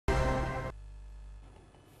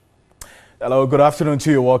Hello, good afternoon to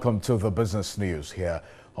you. Welcome to the business news here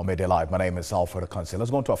on Media Live. My name is Alfred Akansi. Let's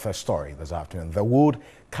go into our first story this afternoon. The wood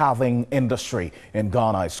carving industry in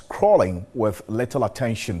Ghana is crawling with little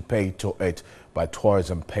attention paid to it by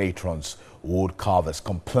tourism patrons. Wood carvers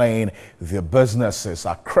complain their businesses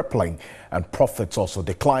are crippling and profits also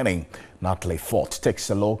declining. Natalie Fort takes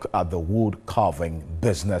a look at the wood carving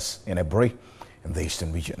business in Ebri in the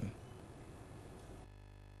eastern region.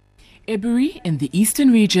 Ebri in the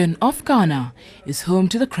eastern region of Ghana is home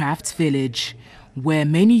to the crafts village, where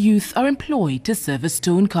many youth are employed to serve as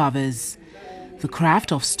stone carvers. The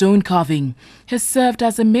craft of stone carving has served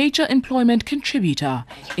as a major employment contributor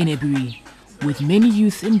in Ebri, with many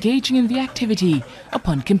youth engaging in the activity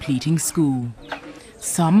upon completing school.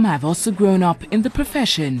 Some have also grown up in the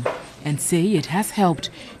profession and say it has helped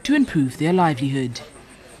to improve their livelihood.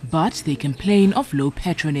 But they complain of low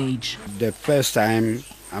patronage. The first time,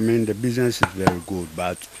 the business is very good,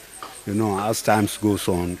 but as times goes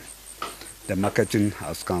on, the marketing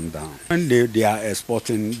has come down. When they are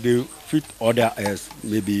exporting, they fit order as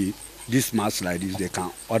maybe this much like this, they can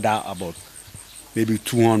order about maybe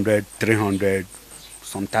 200, 300,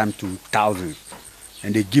 sometimes to 1,000.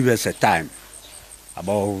 And they give us a time,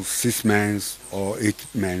 about 6 months or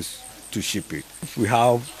 8 months to ship it. If we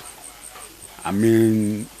have, a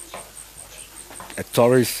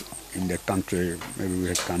tourist in the country, maybe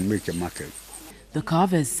we can make a market. The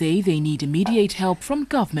carvers say they need immediate help from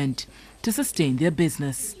government to sustain their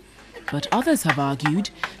business. But others have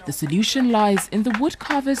argued the solution lies in the wood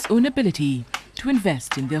carvers' own ability to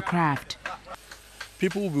invest in their craft.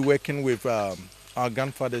 People will be working with our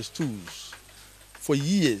grandfathers' tools for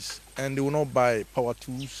years, and they will not buy power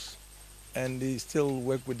tools, and they still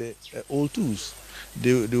work with the old tools.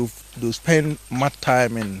 They'll spend much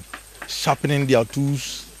time in sharpening their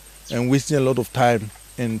tools and wasting a lot of time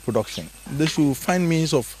in production. They should find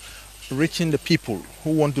means of reaching the people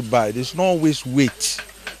who want to buy. There's not always wait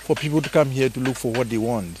for people to come here to look for what they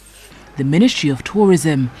want. The Ministry of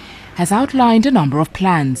Tourism has outlined a number of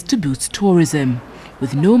plans to boost tourism,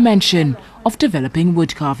 with no mention of developing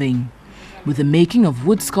wood carving. With the making of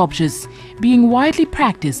wood sculptures being widely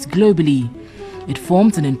practiced globally, it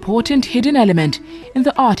forms an important hidden element in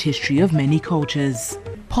the art history of many cultures.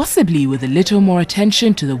 Possibly with a little more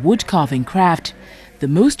attention to the wood carving craft, the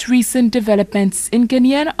most recent developments in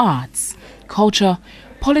Ghanaian arts, culture,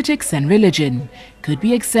 politics and religion could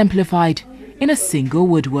be exemplified in a single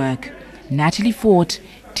woodwork. Natalie Fort,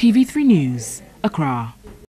 TV3 News, Accra.